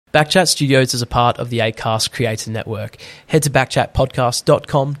Backchat Studios is a part of the Acast Creator Network. Head to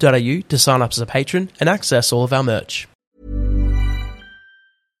backchatpodcast.com.au to sign up as a patron and access all of our merch.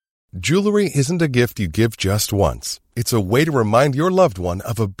 Jewelry isn't a gift you give just once. It's a way to remind your loved one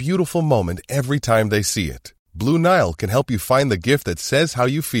of a beautiful moment every time they see it. Blue Nile can help you find the gift that says how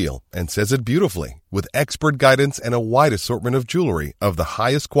you feel and says it beautifully, with expert guidance and a wide assortment of jewelry of the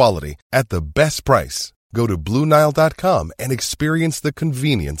highest quality at the best price. Go to BlueNile.com and experience the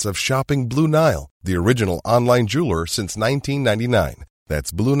convenience of shopping Blue Nile, the original online jeweler since 1999.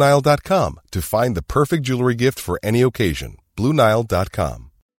 That's BlueNile.com to find the perfect jewelry gift for any occasion.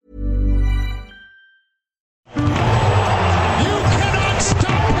 BlueNile.com. You cannot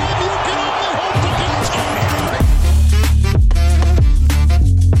stop him. You can only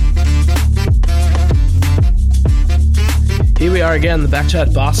hope to. Here we are again, the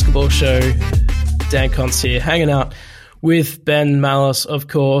Backchat Basketball Show. Dan Contz here, hanging out with Ben Mallis, of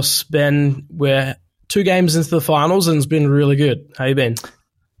course. Ben, we're 2 games into the finals and it's been really good. How you been?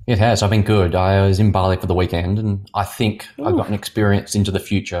 It has. I've been good. I was in Bali for the weekend and I think I've got an experience into the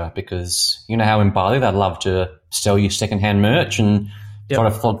future because you know how in Bali they love to sell you secondhand merch and try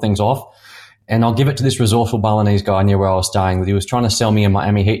to flog things off. And I'll give it to this resourceful Balinese guy near where I was staying that he was trying to sell me a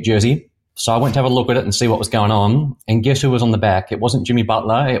Miami Heat jersey. So I went to have a look at it and see what was going on. And guess who was on the back? It wasn't Jimmy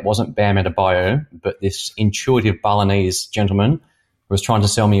Butler. It wasn't Bam Adebayo. But this intuitive Balinese gentleman was trying to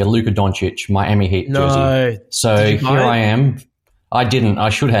sell me a Luka Doncic Miami Heat jersey. So here I am. I didn't. I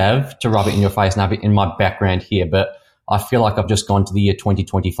should have to rub it in your face and have it in my background here. But I feel like I've just gone to the year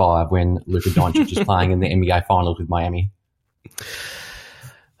 2025 when Luka Doncic is playing in the NBA Finals with Miami.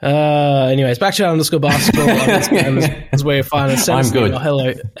 Anyways, backchat_basketball on Instagram is where you find us. Send us an email,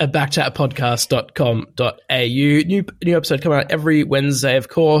 hello at backchatpodcast.com.au. New episode coming out every Wednesday, of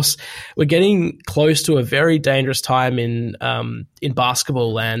course. We're getting close to a very dangerous time in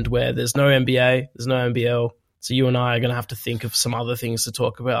basketball land where there's no NBA, there's no NBL. So you and I are going to have to think of some other things to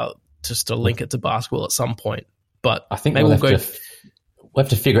talk about just to link it to basketball at some point. But I think we'll have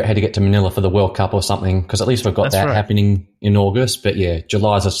to figure out how to get to Manila for the World Cup or something because at least we've got happening in August. But yeah,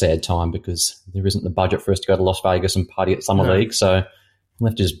 July's a sad time because there isn't the budget for us to go to Las Vegas and party at Summer League. So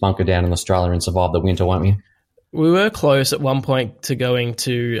we'll have to just bunker down in Australia and survive the winter, won't we? We were close at one point to going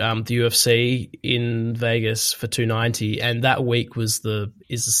to the UFC in Vegas for 290, and that week is the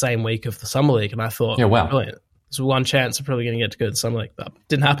same week of the Summer League. And I thought, yeah, wow, brilliant. There's one chance I'm probably going to get to go to the Summer League, but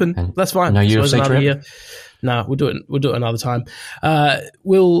didn't happen. And that's fine. No UFC trip? No, we'll do it another time.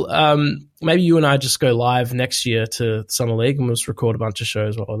 Maybe you and I just go live next year to Summer League and we'll just record a bunch of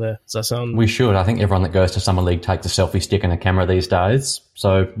shows while we're there. Does that sound? We should. I think everyone that goes to Summer League takes a selfie stick and a camera these days,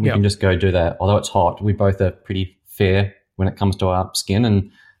 so we can just go do that. Although it's hot, we both are pretty fair when it comes to our skin,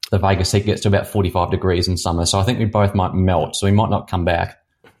 and the Vegas heat gets to about 45 degrees in summer, so I think we both might melt, so we might not come back.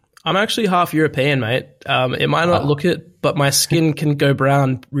 I'm actually half European, mate. It might not look it, but my skin can go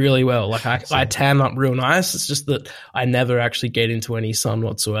brown really well. Like I tan up real nice. It's just that I never actually get into any sun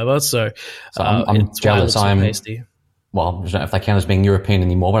whatsoever. So I'm jealous. I'm pasty. Well, I don't know if they count as being European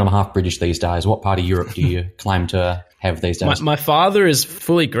anymore, but I'm half British these days. What part of Europe do you claim to have these days? My father is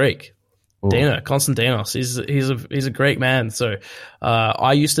fully Greek. Dino, Konstantinos. He's a great man. So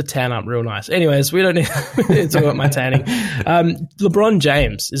I used to tan up real nice. Anyways, we don't need to talk about my tanning. LeBron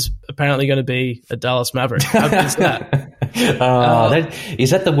James is apparently going to be a Dallas Maverick. How good is that?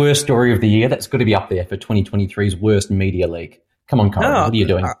 Is that the worst story of the year? That's got to be up there for 2023's worst media leak. Come on, Kyrie. What are you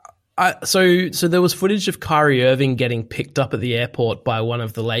doing? So there was footage of Kyrie Irving getting picked up at the airport by one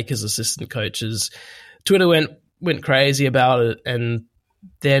of the Lakers assistant coaches. Twitter went crazy about it, and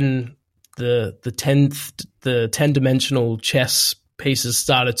then the 10-dimensional chess pieces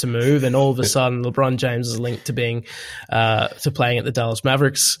started to move, and all of a sudden LeBron James is linked to being to playing at the Dallas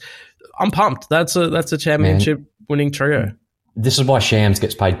Mavericks. I'm pumped. That's a championship winning trio. This is why Shams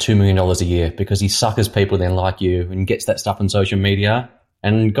gets paid $2 million a year, because he suckers people then like you and gets that stuff on social media.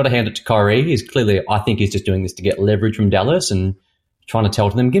 And got to hand it to Kyrie. I think he's just doing this to get leverage from Dallas and trying to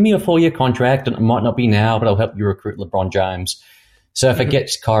tell them, give me a 4-year contract, and it might not be now, but I'll help you recruit LeBron James. So if it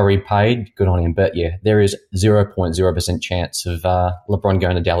gets Kyrie paid, good on him. But yeah, there is 0.0% chance of LeBron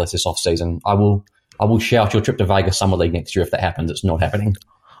going to Dallas this offseason. I will shout your trip to Vegas Summer League next year if that happens. It's not happening.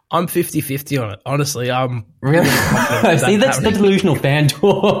 I'm 50-50 on it. Honestly, I'm really see, that's the delusional fan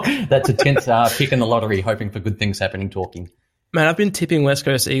talk. That's a tense pick in the lottery, hoping for good things happening, talking. Man, I've been tipping West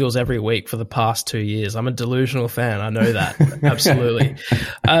Coast Eagles every week for the past 2 years. I'm a delusional fan. I know that. Absolutely.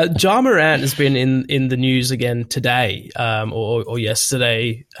 Ja Morant has been in the news again today, or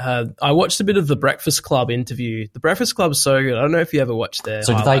yesterday. I watched a bit of the Breakfast Club interview. The Breakfast Club is so good. I don't know if you ever watched their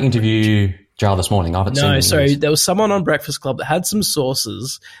So highlight did they interview Ja this morning. I haven't seen No, so news. there was someone on Breakfast Club that had some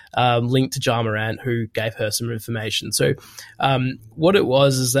sources linked to Ja Morant who gave her some information. So what it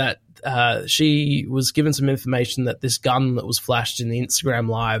was is that she was given some information that this gun that was flashed in the Instagram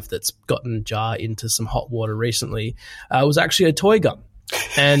Live that's gotten Ja into some hot water recently was actually a toy gun.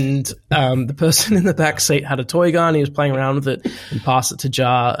 And the person in the back seat had a toy gun. He was playing around with it and passed it to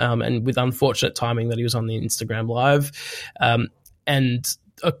Ja, and with unfortunate timing that he was on the Instagram Live.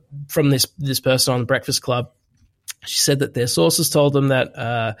 From this person on the Breakfast Club, she said that their sources told them that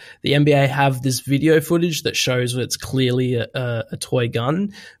the NBA have this video footage that shows that it's clearly a toy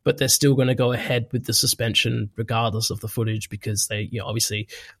gun, but they're still going to go ahead with the suspension regardless of the footage because they, obviously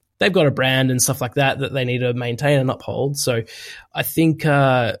they've got a brand and stuff like that they need to maintain and uphold. So I think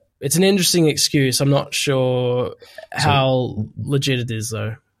it's an interesting excuse. I'm not sure how legit it is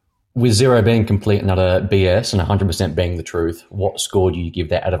though. With 0 being complete and utter BS and 100% being the truth, what score do you give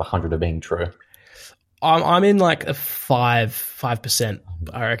that out of 100 of being true? I'm in like a 5%.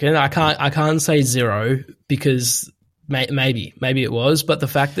 I reckon. I can't say 0 because maybe it was, but the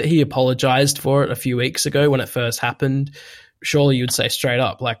fact that he apologized for it a few weeks ago when it first happened, surely you'd say straight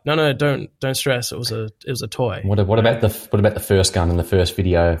up like, no, don't stress. It was a toy. What about the first gun in the first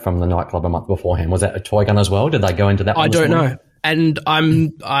video from the nightclub a month beforehand? Was that a toy gun as well? Did they go into that one? I don't know. And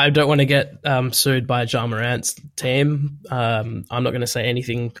I don't want to get sued by Ja Morant's team. I'm not going to say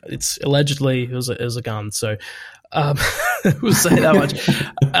anything. It's allegedly it was a gun, so we'll say that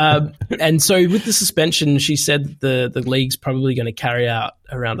much. And so with the suspension, she said the league's probably going to carry out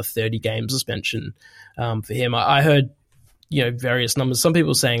around a 30-game suspension for him. I heard various numbers. Some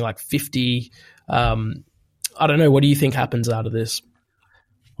people saying like 50. I don't know. What do you think happens out of this?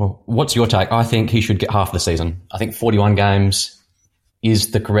 Well, what's your take? I think he should get half the season. I think 41 games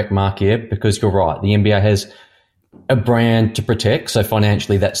is the correct mark here because you're right. The NBA has a brand to protect. So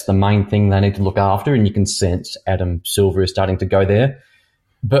financially, that's the main thing they need to look after. And you can sense Adam Silver is starting to go there.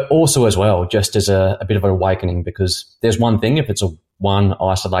 But also as well, just as a bit of an awakening, because there's one thing if it's one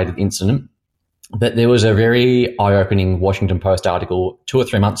isolated incident, but there was a very eye-opening Washington Post article 2 or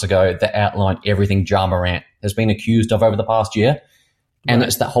 3 months ago that outlined everything Ja Morant has been accused of over the past year. And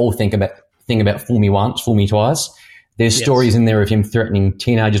it's that whole thing about fool me once, fool me twice. There's stories in there of him threatening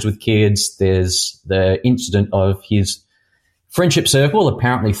teenagers with kids. There's the incident of his friendship circle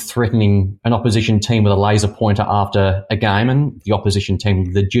apparently threatening an opposition team with a laser pointer after a game, and the opposition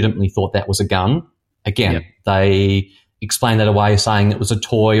team legitimately thought that was a gun. Again, they explained that away, saying it was a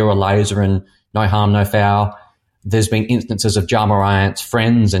toy or a laser and no harm, no foul. There's been instances of Ja Morant's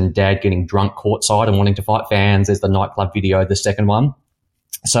friends and dad getting drunk courtside and wanting to fight fans. There's the nightclub video, the second one.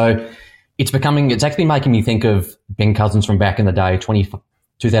 So it's actually making me think of Ben Cousins from back in the day,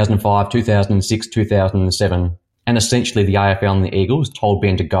 2005, 2006, 2007. And essentially the AFL and the Eagles told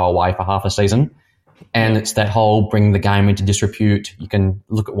Ben to go away for half a season. And it's that whole bring the game into disrepute. You can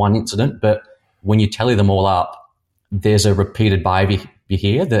look at one incident, but when you tally them all up, there's a repeated behaviour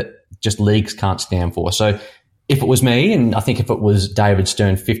here that just leagues can't stand for. So if it was me, and I think if it was David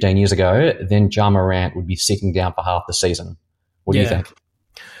Stern 15 years ago, then Ja Morant would be sitting down for half the season. What do you think?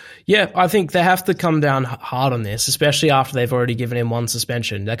 Yeah, I think they have to come down hard on this, especially after they've already given him one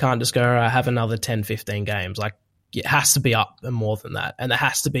suspension. They can't just go, have another 10, 15 games. Like, it has to be up and more than that. And it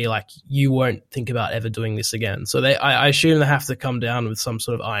has to be like, you won't think about ever doing this again. So I assume they have to come down with some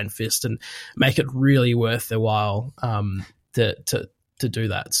sort of iron fist and make it really worth their while to do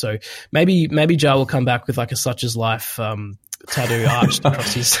that. So maybe Ja will come back with like a such as life tattoo arched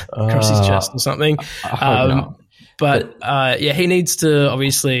across his chest or something. I hope not. But he needs to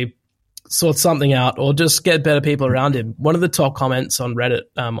obviously sort something out or just get better people around him. One of the top comments on Reddit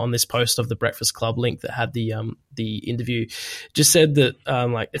on this post of the Breakfast Club link that had the interview just said that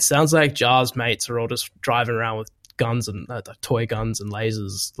it sounds like Ja's mates are all just driving around with guns and toy guns and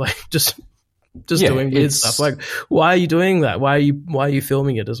lasers, like just doing weird stuff. Like, why are you doing that? Why are you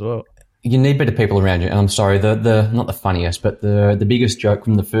filming it as well? You need better people around you. And I'm sorry, the not the funniest, but the biggest joke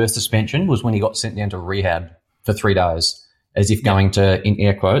from the first suspension was when he got sent down to rehab for 3 days, as if going to, in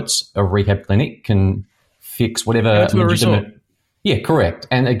air quotes, a rehab clinic can fix whatever legitimate. Yeah, correct.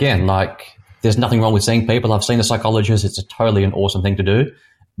 And again, there's nothing wrong with seeing people. I've seen a psychologist. It's totally an awesome thing to do.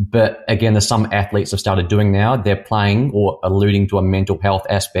 But again, there's some athletes have started doing now. They're playing or alluding to a mental health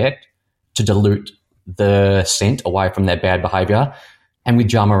aspect to dilute the scent away from their bad behaviour. And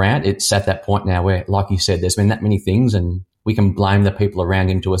with Ja Morant, it's at that point now where, like you said, there's been that many things and we can blame the people around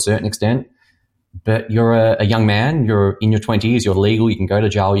him to a certain extent. But you're a young man, you're in your 20s, you're legal, you can go to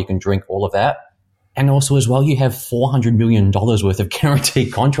jail, you can drink, all of that. And also as well, you have $400 million worth of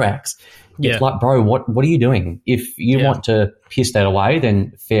guaranteed contracts. Yeah. It's like, bro, what are you doing? If you want to piss that away,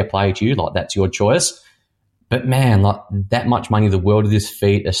 then fair play to you. Like, that's your choice. But man, like, that much money, the world at his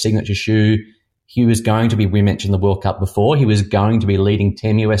feet, a signature shoe. He was going to be, we mentioned the World Cup before, he was going to be leading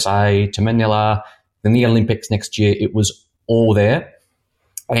Team USA to Manila, then the Olympics next year. It was all there.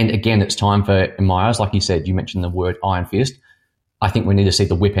 And again, it's time for, in my eyes, like you said, you mentioned the word iron fist. I think we need to see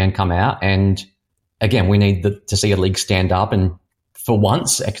the whip hand come out. And again, we need to see a league stand up and for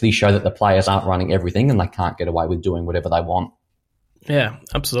once actually show that the players aren't running everything and they can't get away with doing whatever they want. Yeah,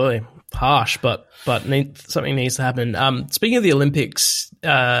 absolutely. Harsh, but something needs to happen. Speaking of the Olympics,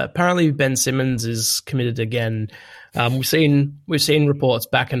 apparently Ben Simmons is committed again. We've seen reports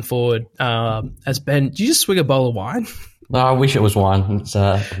back and forward. As Ben, did you just swig a bowl of wine? No, I wish it was wine. It's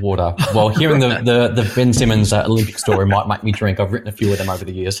water. Well, hearing the Ben Simmons Olympic story might make me drink. I've written a few of them over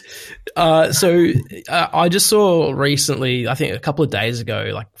the years. So I just saw recently, I think a couple of days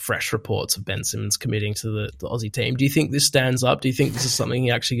ago, like fresh reports of Ben Simmons committing to the Aussie team. Do you think this stands up? Do you think this is something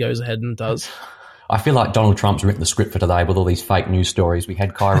he actually goes ahead and does? I feel like Donald Trump's written the script for today with all these fake news stories. We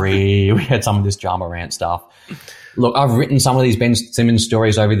had Kyrie, we had some of this Ja Morant stuff. Look, I've written some of these Ben Simmons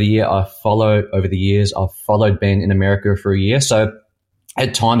stories over the years. I've followed Ben in America for a year. So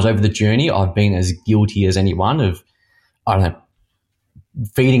at times over the journey, I've been as guilty as anyone of, I don't know,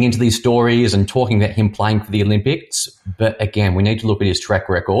 feeding into these stories and talking about him playing for the Olympics. But again, we need to look at his track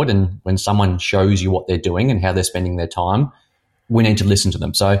record. And when someone shows you what they're doing and how they're spending their time, we need to listen to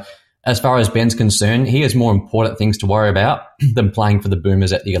them. So as far as Ben's concerned, he has more important things to worry about than playing for the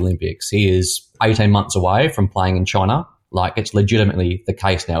Boomers at the Olympics. He is 18 months away from playing in China. Like, it's legitimately the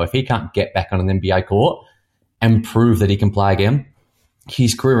case now. If he can't get back on an NBA court and prove that he can play again,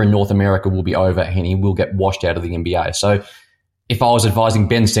 his career in North America will be over and he will get washed out of the NBA. So if I was advising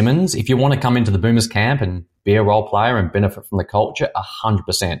Ben Simmons, if you want to come into the Boomers camp and be a role player and benefit from the culture,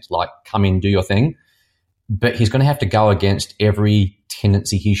 100%, like, come in, do your thing. But he's going to have to go against every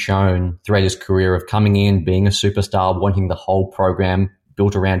tendency he's shown throughout his career of coming in, being a superstar, wanting the whole program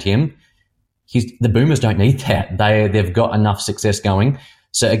built around him. The Boomers don't need that. They've got enough success going.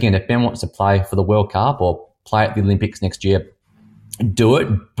 So again, if Ben wants to play for the World Cup or play at the Olympics next year, do it,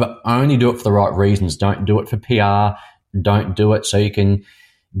 but only do it for the right reasons. Don't do it for PR. Don't do it so you can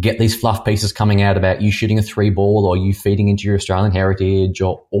get these fluff pieces coming out about you shooting a 3-ball or you feeding into your Australian heritage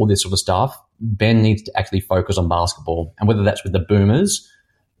or all this sort of stuff. Ben needs to actually focus on basketball. And whether that's with the Boomers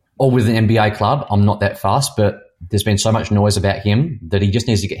or with an NBA club, I'm not that fussed, but there's been so much noise about him that he just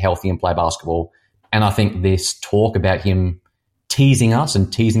needs to get healthy and play basketball. And I think this talk about him teasing us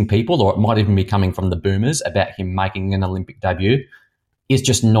and teasing people, or it might even be coming from the Boomers about him making an Olympic debut, is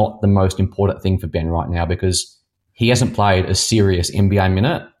just not the most important thing for Ben right now because he hasn't played a serious NBA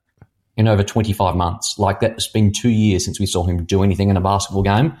minute in over 25 months. Like, that's been 2 years since we saw him do anything in a basketball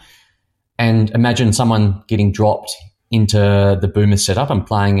game. And imagine someone getting dropped into the Boomers setup and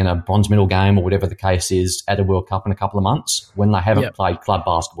playing in a bronze medal game or whatever the case is at a World Cup in a couple of months when they haven't played club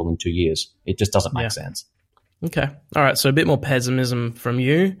basketball in 2 years. It just doesn't make sense. Okay. All right. So a bit more pessimism from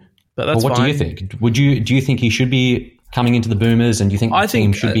you, but that's what fine. Do you think? Do you think he should be coming into the Boomers, and do you think the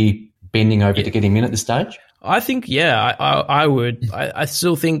team should be bending over to get him in at this stage? I think, I would. I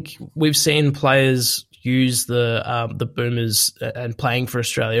still think we've seen players use the Boomers and playing for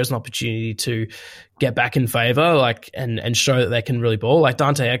Australia as an opportunity to get back in favour, like and show that they can really ball. Like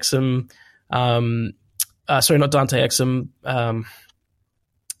Dante Exum, not Dante Exum.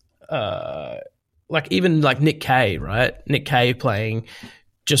 Like even like Nick Kay, right? Nick Kay playing,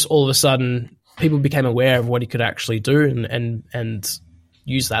 just all of a sudden people became aware of what he could actually do and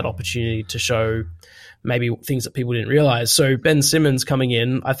use that opportunity to show maybe things that people didn't realize. So Ben Simmons coming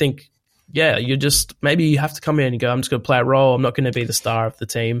in, I think, maybe you have to come in and go, I'm just going to play a role. I'm not going to be the star of the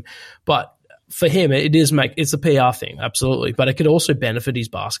team. But for him, it's a PR thing, absolutely. But it could also benefit his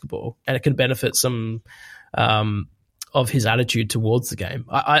basketball, and it could benefit some of his attitude towards the game.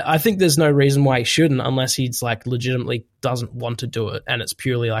 I think there's no reason why he shouldn't, unless he's like legitimately doesn't want to do it, and it's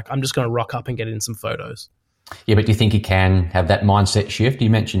purely like, I'm just going to rock up and get in some photos. Yeah, but do you think he can have that mindset shift? You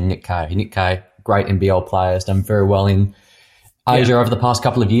mentioned Nick Kay. Nick Kay, great NBL player, has done very well in Asia over the past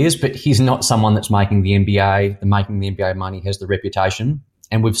couple of years, but he's not someone that's making the NBA. Making the NBA money has the reputation,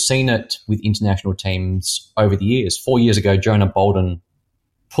 and we've seen it with international teams over the years. 4 years ago, Jonah Bolden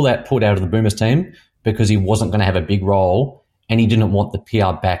pulled out of the Boomers team because he wasn't going to have a big role, and he didn't want the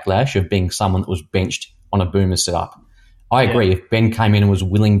PR backlash of being someone that was benched on a Boomers setup. I agree. If Ben came in and was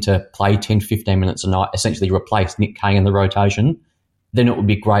willing to play 10, 15 minutes a night, essentially replace Nick Kay in the rotation, then it would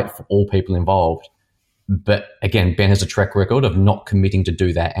be great for all people involved. But again, Ben has a track record of not committing to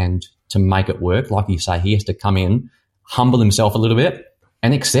do that, and to make it work, like you say, he has to come in, humble himself a little bit,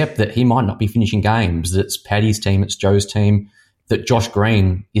 and accept that he might not be finishing games, that it's Paddy's team, it's Joe's team, that Josh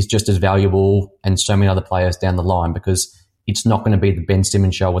Green is just as valuable and so many other players down the line, because it's not going to be the Ben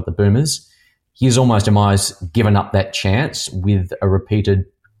Simmons show with the Boomers. He's almost, in my eyes, given up that chance with a repeated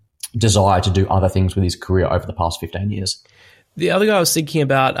desire to do other things with his career over the past 15 years. The other guy I was thinking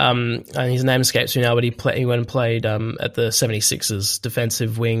about, and his name escapes me now, but he went and played at the 76ers,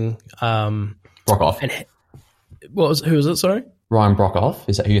 defensive wing. Brokoff. And who was it, sorry? Ryan Brokoff,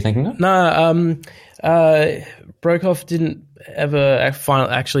 is that who you're thinking of? No, Brokoff didn't ever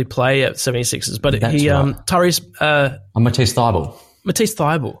actually play at 76ers, but That's he, right. Matisse Thybulle. Matisse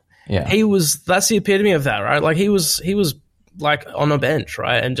Thybulle. Yeah. That's the epitome of that, right? Like he was like on a bench,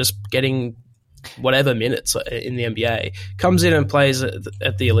 right? And just getting whatever minutes in the NBA, comes in and plays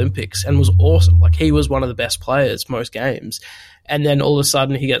at the Olympics and was awesome. Like he was one of the best players most games. And then all of a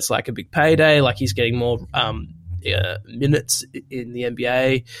sudden he gets like a big payday, like he's getting more minutes in the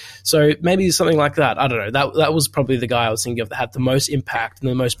NBA. So maybe something like that. I don't know. That was probably the guy I was thinking of that had the most impact and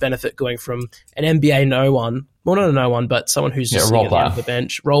the most benefit, going from an NBA no one, but someone who's just sitting at the end of the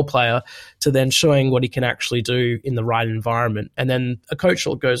bench, role player, to then showing what he can actually do in the right environment. And then a coach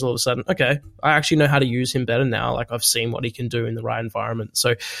goes all of a sudden, okay, I actually know how to use him better now. Like I've seen what he can do in the right environment.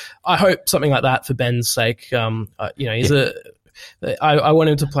 So I hope something like that for Ben's sake. I want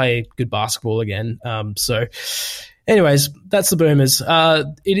him to play good basketball again. So anyways, that's the Boomers.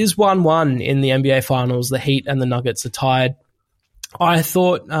 It is 1-1 in the NBA Finals. The Heat and the Nuggets are tied. I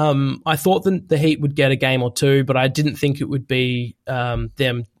thought the Heat would get a game or two, but I didn't think it would be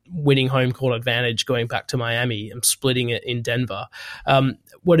them winning home court advantage going back to Miami and splitting it in Denver.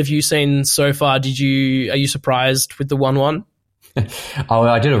 What have you seen so far? Are you surprised with the 1-1?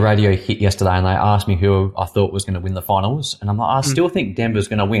 I did a radio hit yesterday and they asked me who I thought was going to win the finals. And I'm like, I still think Denver's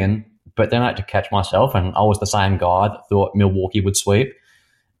going to win, but then I had to catch myself, and I was the same guy that thought Milwaukee would sweep,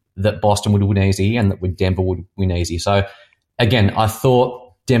 that Boston would win easy, and that Denver would win easy. So again, I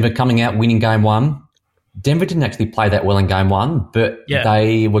thought Denver coming out winning game one. Denver didn't actually play that well in game one, but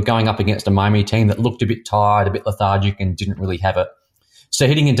they were going up against a Miami team that looked a bit tired, a bit lethargic, and didn't really have it. So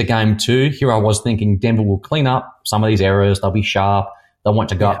heading into game two, here I was thinking Denver will clean up some of these errors. They'll be sharp. They'll want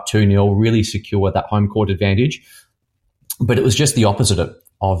to go up 2-0, really secure that home court advantage. But it was just the opposite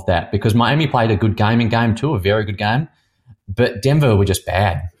of that, because Miami played a good game in game two, a very good game. But Denver were just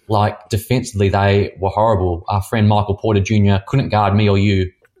bad. Like defensively, they were horrible. Our friend Michael Porter Jr. couldn't guard me or you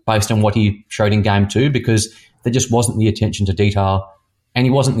based on what he showed in game two, because there just wasn't the attention to detail. And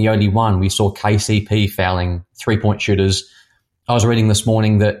he wasn't the only one. We saw KCP fouling three-point shooters. I was reading this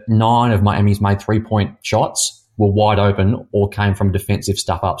morning that 9 of Miami's made 3-point shots were wide open or came from defensive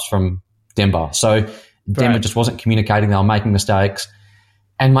stuff-ups from Denver. So Denver just wasn't communicating. They were making mistakes.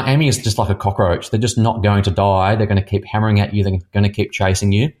 And Miami is just like a cockroach. They're just not going to die. They're going to keep hammering at you. They're going to keep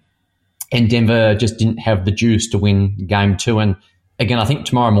chasing you. And Denver just didn't have the juice to win game two. And again, I think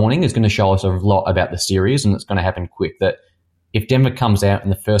tomorrow morning is going to show us a lot about the series, and it's going to happen quick. That if Denver comes out in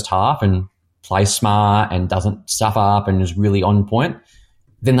the first half and plays smart and doesn't stuff up and is really on point,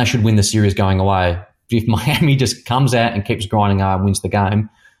 then they should win the series going away. If Miami just comes out and keeps grinding and wins the game,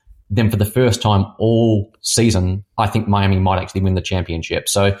 then for the first time all season, I think Miami might actually win the championship.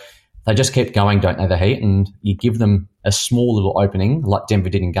 So they just keep going, don't they, the Heat? And you give them a small little opening like Denver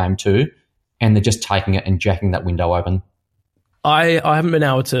did in game two, and they're just taking it and jacking that window open. I haven't been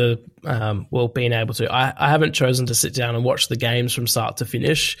able to, I haven't chosen to sit down and watch the games from start to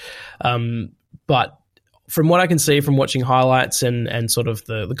finish. But from what I can see from watching highlights and sort of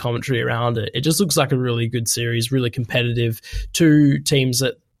the commentary around it, it just looks like a really good series, really competitive. Two teams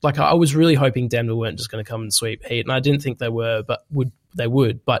that, like, I was really hoping Denver weren't just going to come and sweep Heat, and I didn't think they were, but they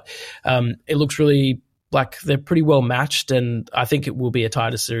would. But it looks really like they're pretty well matched, and I think it will be a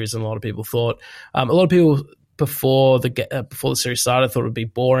tighter series than a lot of people thought. A lot of people before the series started thought it would be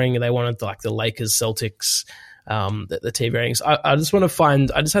boring, and they wanted like the Lakers Celtics, the TV ratings. I just want to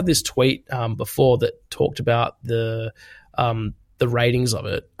find. I just had this tweet before that talked about the ratings of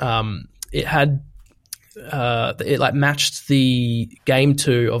it. It had it like matched the game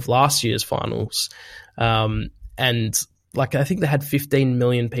two of last year's finals, and like I think they had 15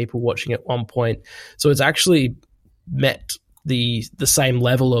 million people watching at one point. So it's actually met the same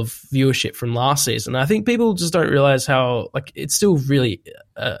level of viewership from last season. I think people just don't realize how like it's still really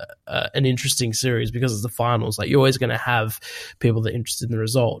an interesting series because it's the finals. Like you're always going to have people that are interested in the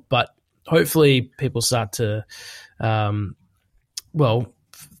result, but hopefully people start to,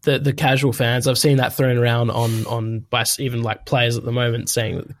 the casual fans. I've seen that thrown around on by even like players at the moment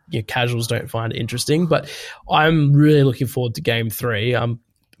saying that casuals don't find it interesting. But I'm really looking forward to Game 3. I'm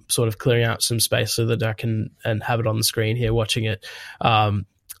sort of clearing out some space so that I can and have it on the screen here watching it.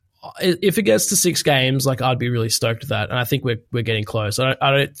 If it gets to 6 games, like I'd be really stoked with that, and I think we're getting close. I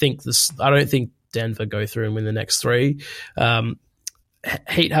don't think Denver go through and win the next 3.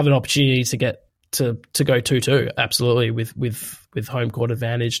 Heat have an opportunity to get to go 2-2, absolutely, with home court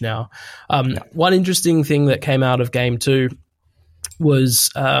advantage now. One interesting thing that came out of game 2 was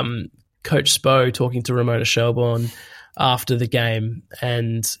Coach Spo talking to Ramona Shelbourne after the game,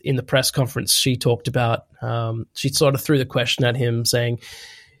 and in the press conference she talked about, she sort of threw the question at him saying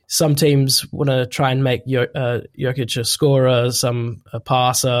some teams want to try and make Jokic a scorer, some a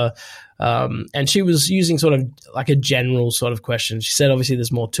passer, and she was using sort of like a general sort of question. She said obviously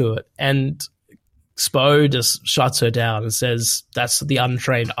there's more to it, and Spo just shuts her down and says that's the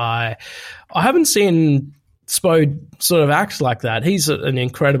untrained eye. I haven't seen Spo sort of act like that. He's an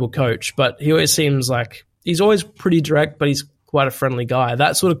incredible coach, but he always seems like he's always pretty direct, but he's quite a friendly guy.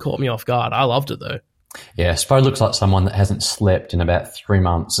 That sort of caught me off guard. I loved it though. Yeah, Spo looks like someone that hasn't slept in about 3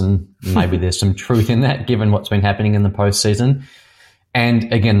 months, and maybe there's some truth in that given what's been happening in the postseason.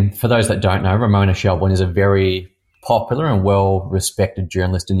 And again, for those that don't know, Ramona Shelbourne is a very popular and well-respected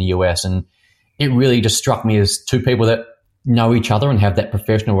journalist in the US, and it really just struck me as 2 people that know each other and have that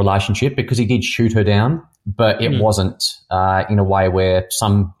professional relationship, because he did shoot her down, but it wasn't in a way where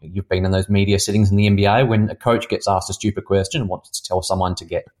you've been in those media settings in the NBA when a coach gets asked a stupid question and wants to tell someone to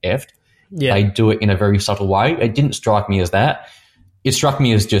get effed. Yeah. They do it in a very subtle way. It didn't strike me as that. It struck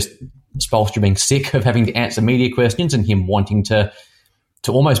me as just Spoelstra being sick of having to answer media questions and him wanting to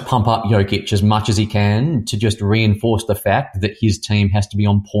almost pump up Jokic as much as he can to just reinforce the fact that his team has to be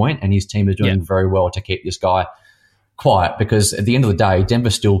on point and his team is doing very well to keep this guy quiet, because at the end of the day, Denver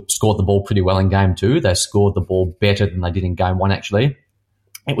still scored the ball pretty well in game 2. They scored the ball better than they did in game 1, actually.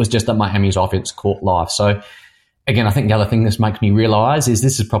 It was just that Miami's offense caught life. So, again, I think the other thing this makes me realise is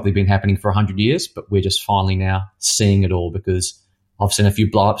this has probably been happening for 100 years, but we're just finally now seeing it all, because I've seen a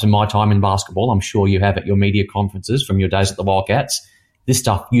few blow-ups in my time in basketball. I'm sure you have at your media conferences from your days at the Wildcats. This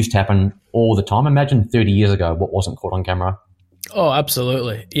stuff used to happen all the time. Imagine 30 years ago what wasn't caught on camera. Oh,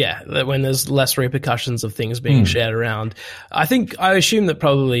 absolutely. Yeah, when there's less repercussions of things being shared around. I assume that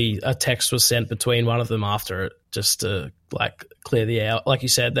probably a text was sent between one of them after it just to like clear the air. Like you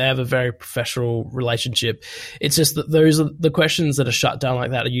said, they have a very professional relationship. It's just that those are the questions that are shut down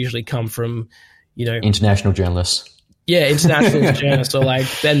like that usually come from, international journalists. Yeah, international journalists, or like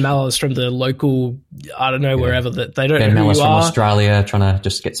Ben Mallis from the local, I don't know, wherever, that they don't Ben know who Mallis you from are. Australia trying to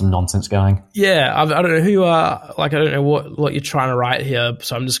just get some nonsense going. Yeah, I don't know who you are. Like, I don't know what you're trying to write here,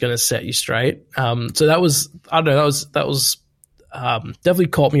 so I'm just going to set you straight. So that was, I don't know, that was definitely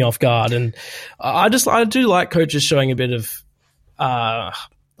caught me off guard, and I do like coaches showing a bit of, I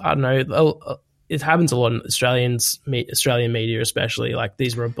don't know. It happens a lot in Australian media, especially like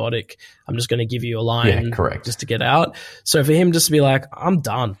these robotic. I'm just going to give you a line, just to get out. So for him just to be like, I'm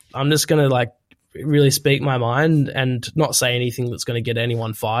done. I'm just going to like really speak my mind and not say anything that's going to get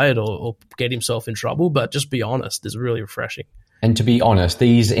anyone fired or get himself in trouble, but just be honest is really refreshing. And to be honest,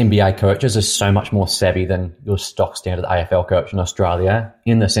 these NBA coaches are so much more savvy than your stock standard AFL coach in Australia,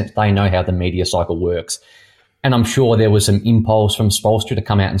 in the sense they know how the media cycle works. And I'm sure there was some impulse from Spoelstra to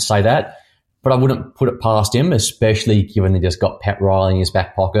come out and say that. But I wouldn't put it past him, especially given they just got Pat Riley in his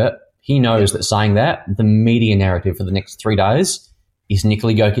back pocket. He knows that saying that, the media narrative for the next 3 days is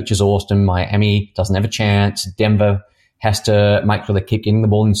Nikola Jokic is awesome, Miami doesn't have a chance, Denver has to make sure they keep getting the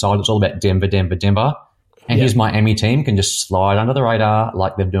ball inside. It's all about Denver. And his Miami team can just slide under the radar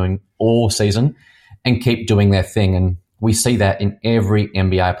like they're doing all season and keep doing their thing. And we see that in every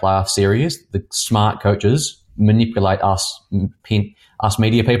NBA playoff series. The smart coaches manipulate us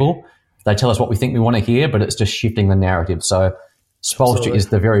media people. They tell us what we think we want to hear, but it's just shifting the narrative. So Spoelstra is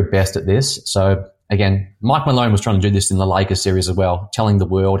the very best at this. So again, Mike Malone was trying to do this in the Lakers series as well, telling the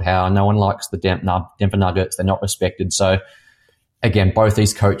world how no one likes the Denver Nuggets. They're not respected. So again, both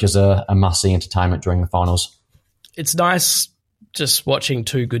these coaches are a must-see entertainment during the finals. It's nice just watching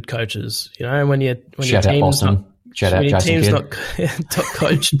 2 good coaches, when your team's not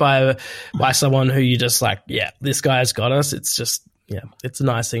coached by someone who you just like, yeah, this guy's got us. It's just, yeah, it's a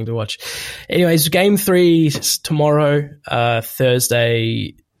nice thing to watch. Anyways, game 3 is tomorrow,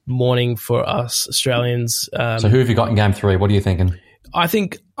 Thursday morning for us Australians. So who have you got in game 3? What are you thinking? I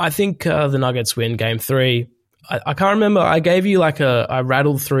think the Nuggets win game 3. I can't remember. I gave you I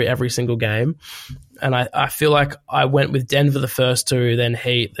rattled through every single game, and I feel like I went with Denver the first 2, then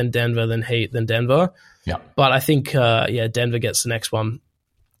Heat, then Denver, then Heat, then Denver. Yeah. But I think, Denver gets the next one.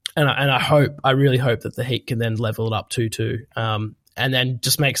 And I really hope that the Heat can then level it up 2-2, and then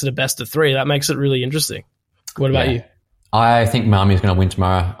just makes it a best of 3. That makes it really interesting. What about you? I think Miami's going to win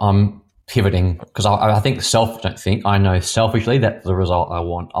tomorrow. I'm pivoting because I know selfishly that's the result I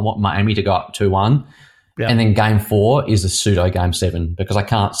want. I want Miami to go up 2-1. Yeah. And then game 4 is a pseudo game 7 because I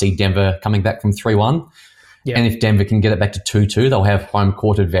can't see Denver coming back from 3-1. Yeah. And if Denver can get it back to 2-2, they'll have home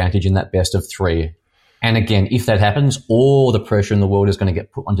court advantage in that best of 3. And again, if that happens, all the pressure in the world is going to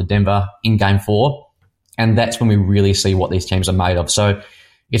get put onto Denver in game 4. And that's when we really see what these teams are made of. So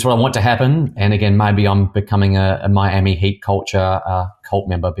it's what I want to happen. And again, maybe I'm becoming a Miami Heat culture cult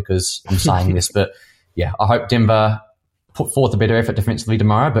member because I'm saying this. But yeah, I hope Denver put forth a better effort defensively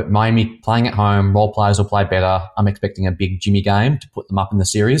tomorrow. But Miami playing at home, role players will play better. I'm expecting a big Jimmy game to put them up in the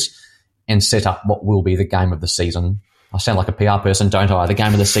series and set up what will be the game of the season. I sound like a PR person, don't I? The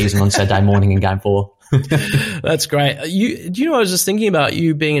game of the season on Saturday morning in game 4. That's great. Do you know, I was just thinking about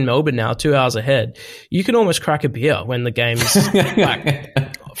you being in Melbourne now, 2 hours ahead. You can almost crack a beer when the game's like,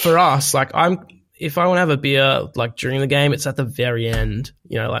 for us, like if I want to have a beer like during the game, it's at the very end,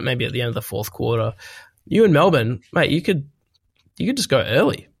 like maybe at the end of the fourth quarter. You in Melbourne, mate, you could just go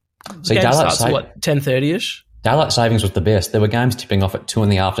early. The game starts at what, 10:30ish? Daylight savings was the best. There were games tipping off at 2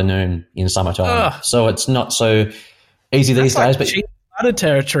 p.m. in summertime. So it's not so easy these days. But cheap butter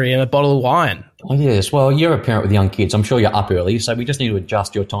territory and a bottle of wine. Oh, yes. Well, you're a parent with young kids. I'm sure you're up early, so we just need to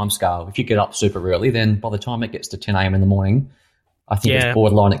adjust your time scale. If you get up super early, then by the time it gets to 10 a.m. in the morning, I think it's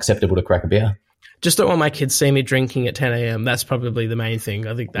borderline acceptable to crack a beer. Just don't want my kids see me drinking at 10 a.m. That's probably the main thing.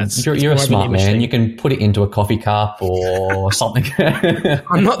 I think that's... You're a smart man. You can put it into a coffee cup or something.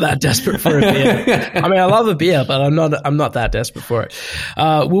 I'm not that desperate for a beer. I mean, I love a beer, but I'm not that desperate for it.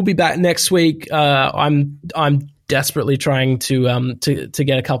 We'll be back next week. I'm desperately trying to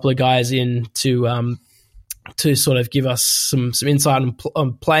get a couple of guys in to sort of give us some insight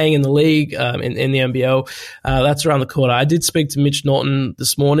on playing in the league, in the NBL. That's around the corner. I did speak to Mitch Norton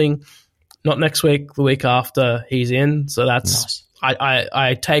this morning. Not next week, the week after he's in. So that's nice.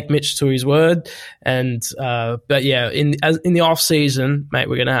 I take Mitch to his word. And but yeah, in the off season, mate,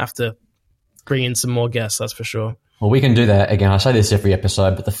 we're gonna have to bring in some more guests. That's for sure. Well, we can do that again. I say this every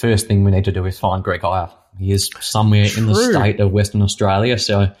episode, but the first thing we need to do is find Greg Hire. He is somewhere in the state of Western Australia.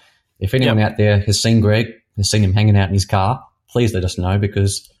 So if anyone out there has seen Greg, has seen him hanging out in his car, please let us know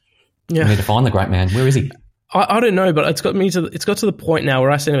because we need to find the great man. Where is he? I don't know, but it's got to the point now where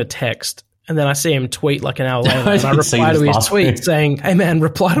I send him a text. And then I see him tweet like an hour later, and I reply to his tweet saying, "Hey man,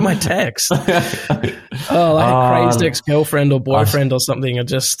 reply to my text." Crazed ex-girlfriend or boyfriend or something. I'm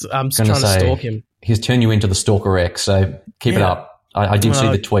just trying to stalk him. He's turned you into the stalker ex, so keep it up. I did see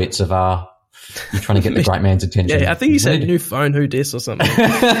the tweets of you trying to get the great man's attention. Yeah, I think he said new phone, who dis or something.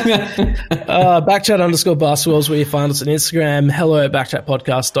 Backchat_basketball is where you find us on Instagram.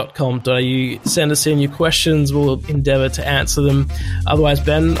 hello@backchatpodcast.com.au. Send us in your questions. We'll endeavour to answer them. Otherwise,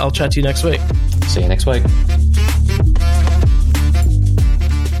 Ben, I'll chat to you next week. See you next week.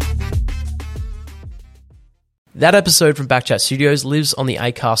 That episode from Backchat Studios lives on the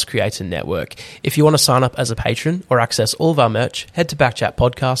Acast Creator Network. If you want to sign up as a patron or access all of our merch, head to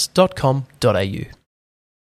backchatpodcast.com.au.